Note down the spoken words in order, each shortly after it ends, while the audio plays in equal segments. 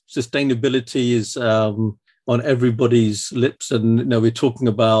sustainability is on everybody's lips, and we're talking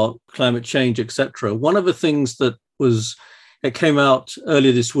about climate change, etc. One of the things it came out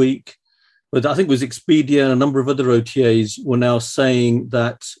earlier this week, but I think it was Expedia and a number of other OTAs were now saying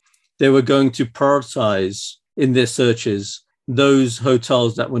that they were going to prioritize in their searches those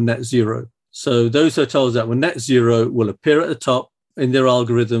hotels that were net zero. So those hotels that were net zero will appear at the top in their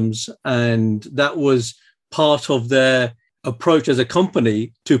algorithms. And that was part of their approach as a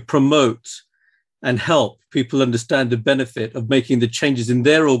company to promote and help people understand the benefit of making the changes in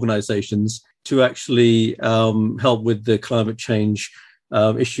their organizations to actually help with the climate change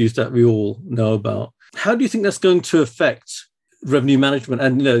issues that we all know about. How do you think that's going to affect revenue management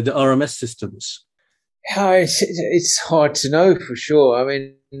and the RMS systems? It's hard to know for sure. I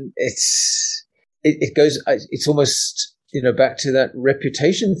mean, it goes. It's almost back to that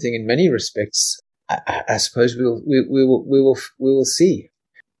reputation thing in many respects. I suppose we will see.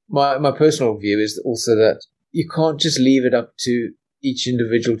 My personal view is also that you can't just leave it up to each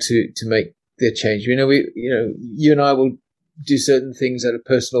individual to make their change. You and I will do certain things at a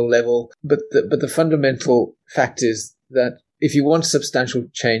personal level, but the fundamental fact is that if you want substantial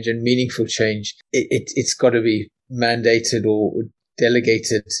change and meaningful change, it's got to be mandated or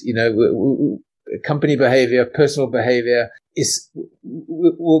delegated. Company behavior, personal behavior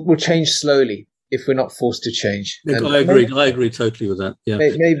will change slowly if we're not forced to change. I agree totally with that. Yeah,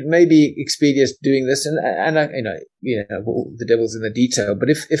 maybe Expedia is doing this, and the devil's in the detail. But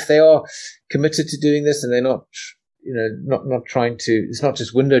if they are committed to doing this and they're not trying to, it's not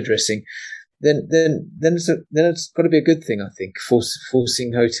just window dressing, then it's got to be a good thing. I think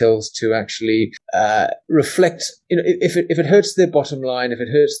forcing hotels to actually reflect. If it hurts their bottom line, if it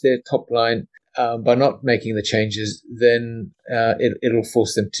hurts their top line by not making the changes, then it'll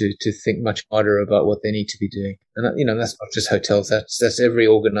force them to think much harder about what they need to be doing. And that's not just hotels. That's every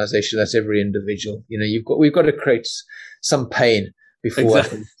organization. That's every individual. We've got to create some pain before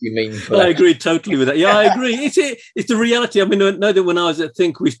exactly. You mean. I agree totally with that. Yeah, I agree. It's the reality. I mean, I know that when I was at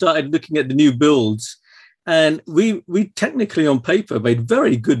Think, we started looking at the new builds, and we technically on paper made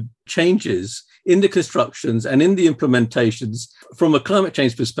very good changes in the constructions and in the implementations from a climate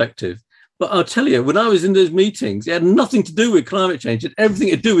change perspective. But I'll tell you, when I was in those meetings, it had nothing to do with climate change. It had everything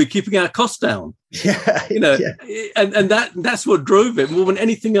to do with keeping our costs down. Yeah, and that's what drove it more than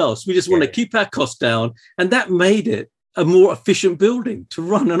anything else. We just want to keep our costs down, and that made it a more efficient building to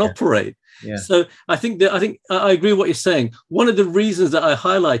run and operate. Yeah. So I think I agree with what you're saying. One of the reasons that I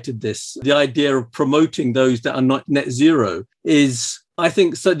highlighted this, the idea of promoting those that are not net zero, is I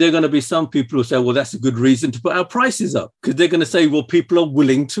think so there are going to be some people who say, well, that's a good reason to put our prices up, because they're going to say, well, people are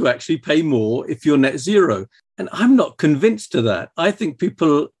willing to actually pay more if you're net zero. And I'm not convinced of that. I think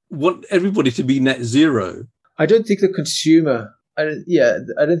people want everybody to be net zero. I don't think the consumer... I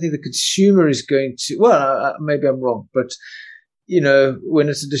don't think the consumer is going to. Well, maybe I'm wrong, but when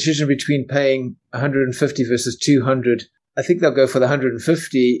it's a decision between paying 150 versus 200, I think they'll go for the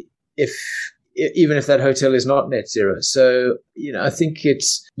 150 even if that hotel is not net zero. So I think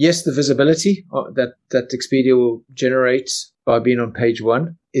it's the visibility that Expedia will generate by being on page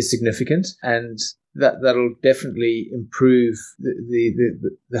one is significant, and that'll definitely improve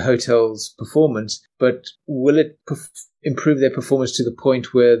the hotel's performance. But will it improve their performance to the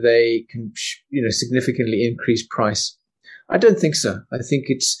point where they can, significantly increase price? I don't think so. I think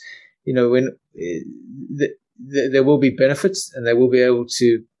it's, when there will be benefits and they will be able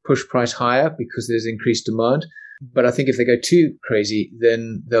to push price higher because there's increased demand. But I think if they go too crazy,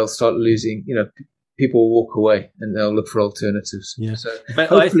 then they'll start losing, people will walk away and they'll look for alternatives. Yeah. So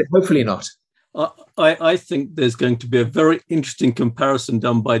hopefully not. I think there's going to be a very interesting comparison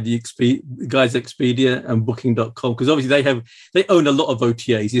done by the guys at Expedia and Booking.com, because obviously they own a lot of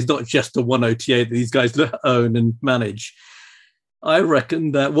OTAs. It's not just the one OTA that these guys own and manage. I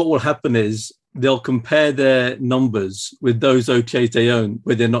reckon that what will happen is they'll compare their numbers with those OTAs they own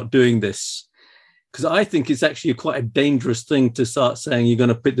where they're not doing this. Because I think it's actually quite a dangerous thing to start saying you're going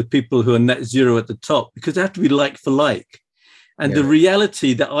to put the people who are net zero at the top, because they have to be like for like. And the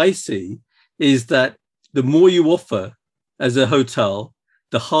reality that I see is that the more you offer as a hotel,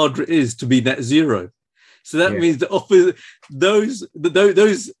 the harder it is to be net zero. So that means that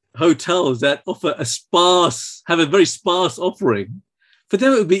those hotels that offer have a very sparse offering, for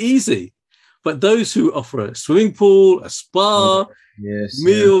them it would be easy. But those who offer a swimming pool, a spa,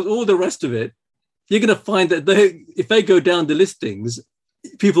 meals, all the rest of it, you're going to find that if they go down the listings,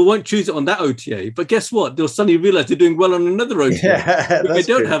 people won't choose it on that OTA. But guess what? They'll suddenly realize they're doing well on another OTA. Yeah, they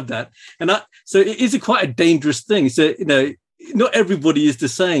don't have that. And so it is quite a dangerous thing. So, not everybody is the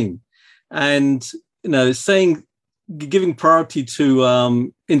same. And, giving priority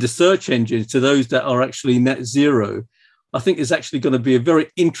to in the search engines to those that are actually net zero, I think is actually going to be a very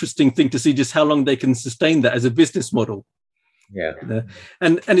interesting thing to see just how long they can sustain that as a business model. Yeah.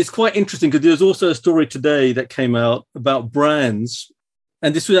 And it's quite interesting because there's also a story today that came out about brands,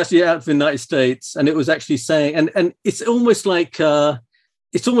 and this was actually out of the United States, and it was actually saying, and it's almost like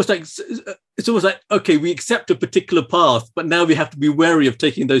okay, we accept a particular path, but now we have to be wary of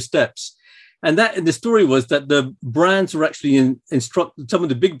taking those steps. And the story was that the brands were actually some of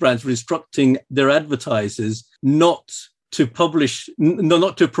the big brands were instructing their advertisers not to publish,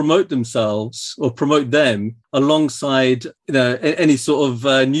 not to promote themselves or promote them alongside, any sort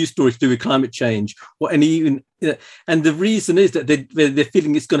of news story to do with climate change or any. And the reason is that they're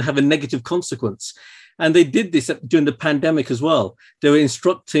feeling it's going to have a negative consequence. And they did this during the pandemic as well. They were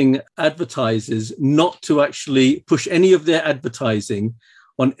instructing advertisers not to actually push any of their advertising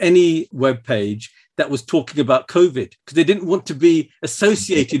on any web page that was talking about COVID, because they didn't want to be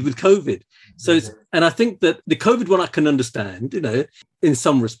associated with COVID. So, and I think that the COVID one I can understand, in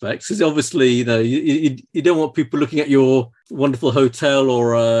some respects, because obviously, you don't want people looking at your wonderful hotel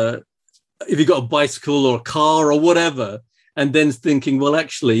or if you've got a bicycle or a car or whatever, and then thinking, well,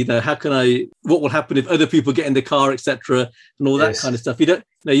 actually, what will happen if other people get in the car, etc., and all that kind of stuff. You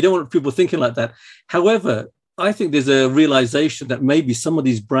don't want people thinking like that. However, I think there's a realization that maybe some of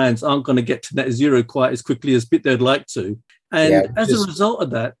these brands aren't going to get to net zero quite as quickly as they'd like to. And as a result of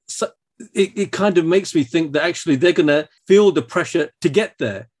that, it kind of makes me think that actually they're going to feel the pressure to get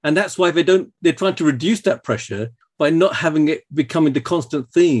there. And that's why they're trying to reduce that pressure by not having it becoming the constant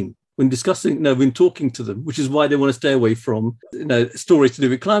theme when discussing, when talking to them, which is why they want to stay away from, stories to do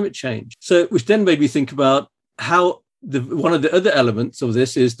with climate change. So, which then made me think about how one of the other elements of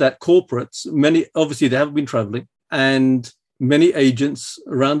this is that corporates, obviously they haven't been traveling, and many agents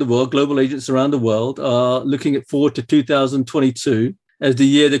around the world, global agents around the world, are looking forward to 2022 as the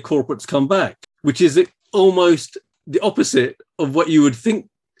year the corporates come back, which is almost the opposite of what you would think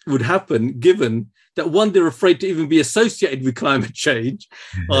would happen, given that, one, they're afraid to even be associated with climate change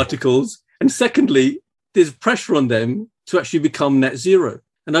articles, and secondly, there's pressure on them to actually become net zero.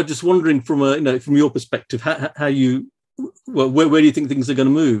 And I'm just wondering from your perspective, where do you think things are going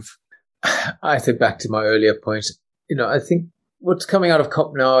to move? I think back to my earlier point. I think what's coming out of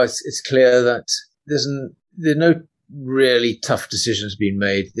COP now it's clear that there's no really tough decisions being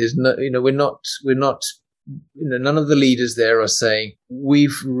made. There's no, we're not, none of the leaders there are saying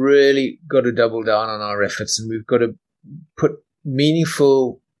we've really got to double down on our efforts and we've got to put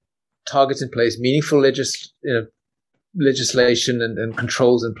meaningful targets in place, meaningful legislation and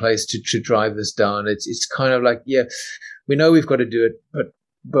controls in place to drive this down. It's kind of like, we know we've got to do it,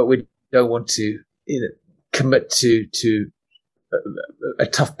 but we don't want to commit to a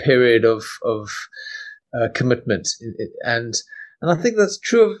tough period of commitment. And I think that's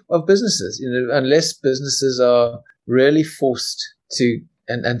true of businesses. Unless businesses are really forced to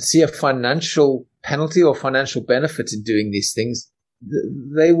and see a financial penalty or financial benefit in doing these things,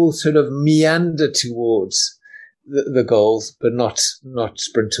 they will sort of meander towards the goals, but not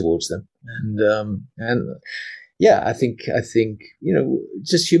sprint towards them. And I think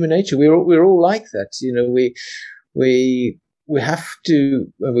just human nature. We're all like that. We have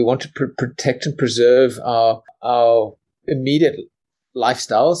to, we want to protect and preserve our immediate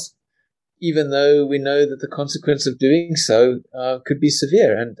lifestyles, even though we know that the consequence of doing so could be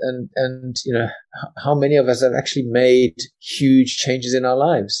severe. And how many of us have actually made huge changes in our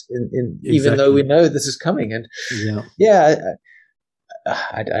lives, even though we know this is coming. And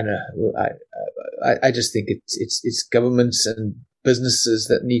I don't know. I just think it's governments and businesses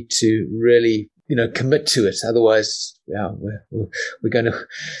that need to really commit to it. Otherwise, we're going to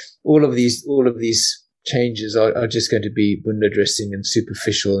all of these changes are just going to be window dressing and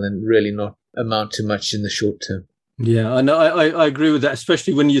superficial and really not amount to much in the short term. Yeah, I know. I agree with that,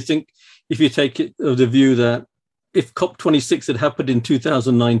 especially when you think, if you take it of the view that if COP26 had happened in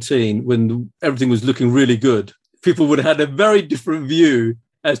 2019, when everything was looking really good, people would have had a very different view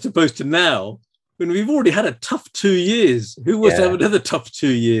as opposed to now, when we've already had a tough 2 years. Who wants to have another tough 2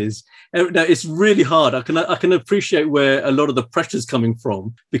 years? Now, it's really hard. I can appreciate where a lot of the pressure is coming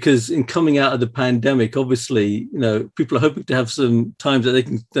from, because in coming out of the pandemic, obviously, people are hoping to have some times that they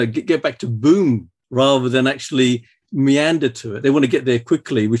can get back to boom rather than actually meander to it. They want to get there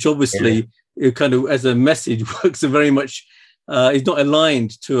quickly, which obviously it kind of as a message works very much, is not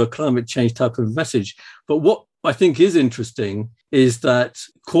aligned to a climate change type of message. But what I think is interesting is that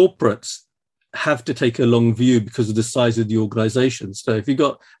corporates have to take a long view because of the size of the organization. So if you've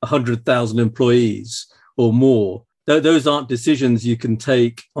got 100,000 employees or more, those aren't decisions you can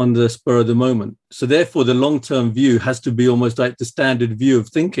take on the spur of the moment. So therefore, the long-term view has to be almost like the standard view of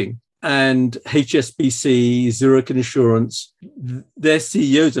thinking. And HSBC, Zurich Insurance, their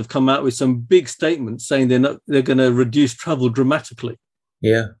CEOs have come out with some big statements saying they're going to reduce travel dramatically.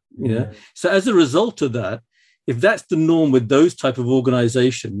 Yeah. So as a result of that, if that's the norm with those type of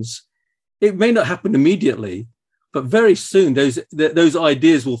organizations, it may not happen immediately, but very soon those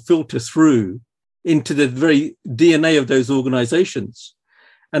ideas will filter through into the very DNA of those organizations.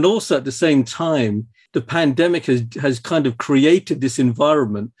 And also at the same time, the pandemic has kind of created this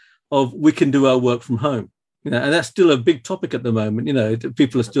environment of we can do our work from home. And that's still a big topic at the moment.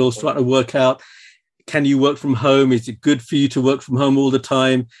 People are still trying to work out, can you work from home? Is it good for you to work from home all the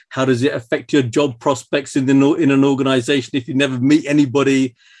time? How does it affect your job prospects in an organization if you never meet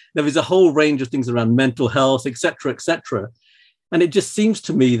anybody? There's a whole range of things around mental health, et cetera, et cetera. And it just seems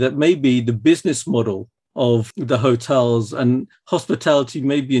to me that maybe the business model of the hotels and hospitality,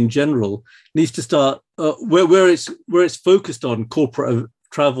 maybe in general, needs to start where it's focused on corporate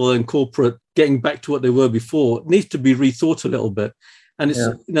travel and corporate getting back to what they were before, needs to be rethought a little bit. And it's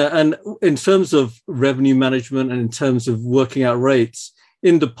and in terms of revenue management and in terms of working out rates,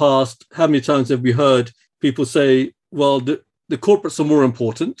 in the past, how many times have we heard people say, well, the corporates are more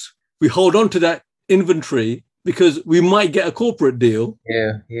important. We hold on to that inventory because we might get a corporate deal.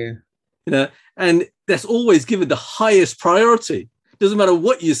 Yeah. And that's always given the highest priority. Doesn't matter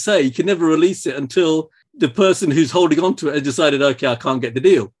what you say, you can never release it until the person who's holding on to it has decided, okay, I can't get the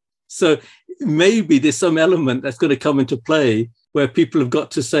deal. So maybe there's some element that's going to come into play where people have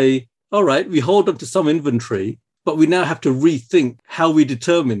got to say, all right, we hold on to some inventory, but we now have to rethink how we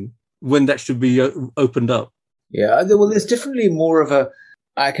determine when that should be opened up. Yeah, well, there's definitely more of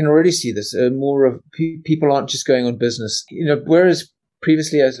I can already see this, more of people aren't just going on business. Whereas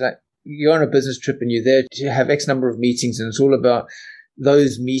previously I was like, you're on a business trip and you're there to have X number of meetings and it's all about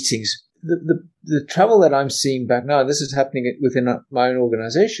those meetings. The travel that I'm seeing back now, this is happening within my own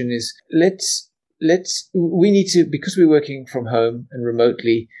organization, is we need to, because we're working from home and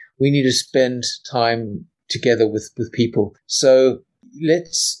remotely, we need to spend time together with people. So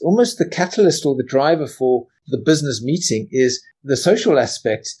almost the catalyst or the driver for the business meeting is the social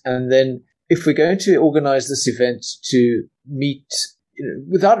aspect. And then if we're going to organize this event to meet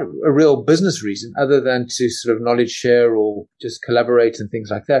without a real business reason other than to sort of knowledge share or just collaborate and things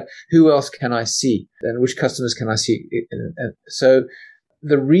like that, who else can I see and which customers can I see? And so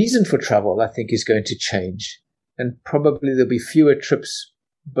the reason for travel, I think, is going to change, and probably there'll be fewer trips,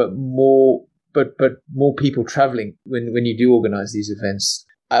 but more people traveling when you do organize these events.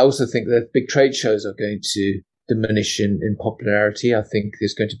 I also think that big trade shows are going to diminish in popularity. I think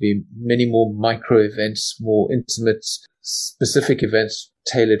there's going to be many more micro events, more intimate, specific events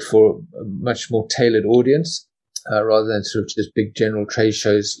tailored for a much more tailored audience, rather than sort of just big general trade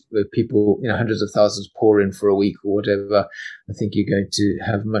shows where people, hundreds of thousands pour in for a week or whatever. I think you're going to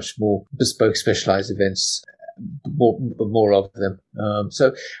have much more bespoke, specialized events, more of them.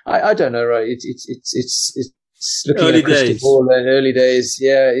 So I don't know, right? It's looking at a crystal ball in early days.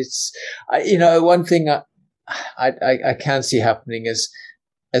 Yeah, one thing I can see happening is,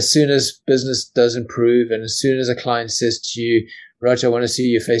 as soon as business does improve and as soon as a client says to you, Raj, I want to see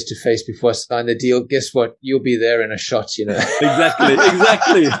you face to face before I sign the deal, guess what? You'll be there in a shot,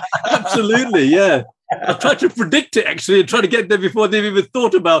 Exactly. Absolutely, yeah. I tried to predict it, actually, and try to get there before they've even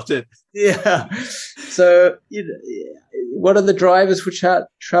thought about it. Yeah. So, what are the drivers for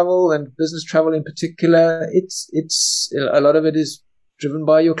travel and business travel in particular? It's a lot of it is driven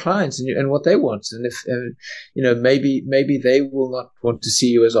by your clients and what they want. And if, maybe they will not want to see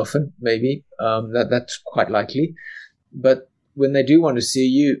you as often, maybe, that's quite likely. But when they do want to see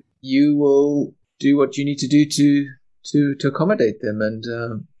you, you will do what you need to do to accommodate them. And,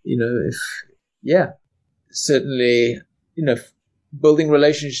 certainly, building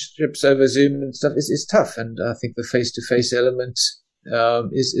relationships over Zoom and stuff is tough. And I think the face-to-face element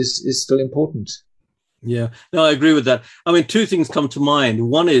is still important. Yeah, no, I agree with that. I mean, two things come to mind.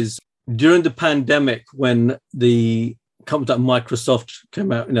 One is during the pandemic, when the company like Microsoft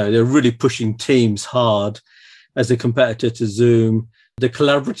came out, they're really pushing Teams hard as a competitor to Zoom. The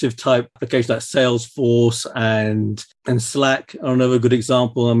collaborative type applications like Salesforce and Slack are another good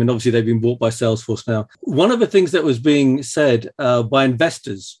example. I mean, obviously, they've been bought by Salesforce now. One of the things that was being said by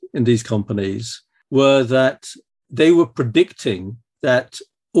investors in these companies were that they were predicting that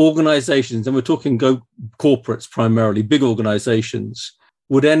organizations, and we're talking corporates primarily, big organizations,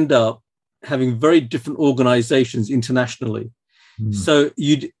 would end up having very different organizations internationally. So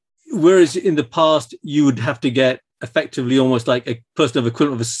whereas in the past, you would have to get effectively almost like a person of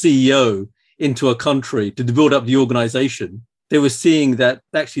equivalent of a CEO into a country to build up the organization, they were seeing that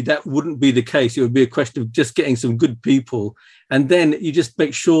actually that wouldn't be the case. It would be a question of just getting some good people. And then you just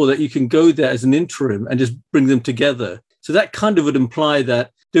make sure that you can go there as an interim and just bring them together. So that kind of would imply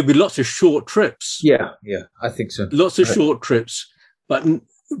that there'd be lots of short trips. Yeah, I think so. Lots of short trips.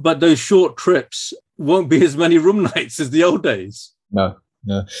 But those short trips won't be as many room nights as the old days. No.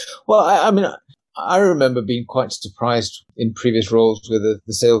 Well, I mean, I remember being quite surprised in previous roles where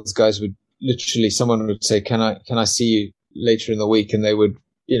the sales guys would literally, someone would say, can I see you later in the week? And they would,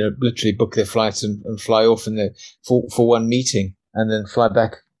 literally book their flights and fly off for one meeting and then fly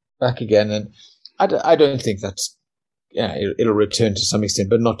back again. And I don't think that's, it'll return to some extent,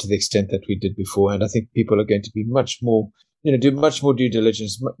 but not to the extent that we did before. And I think people are going to be much more, do much more due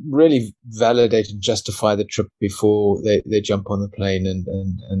diligence, really validate and justify the trip before they jump on the plane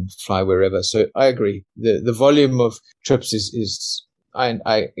and fly wherever. So I agree. The volume of trips is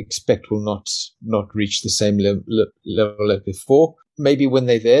I expect will not reach the same level as before. Maybe when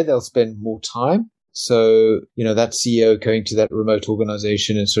they're there, they'll spend more time. So, that CEO going to that remote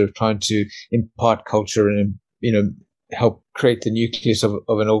organization and sort of trying to impart culture and, help create the nucleus of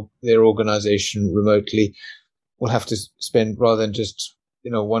their organization remotely, will have to spend, rather than just,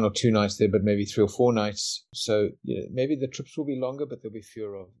 1 or 2 nights there, but maybe 3 or 4 nights. So, maybe the trips will be longer, but there'll be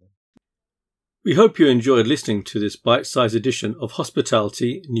fewer of them. We hope you enjoyed listening to this bite-sized edition of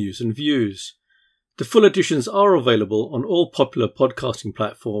Hospitality News and Views. The full editions are available on all popular podcasting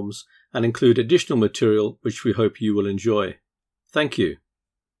platforms and include additional material which we hope you will enjoy. Thank you.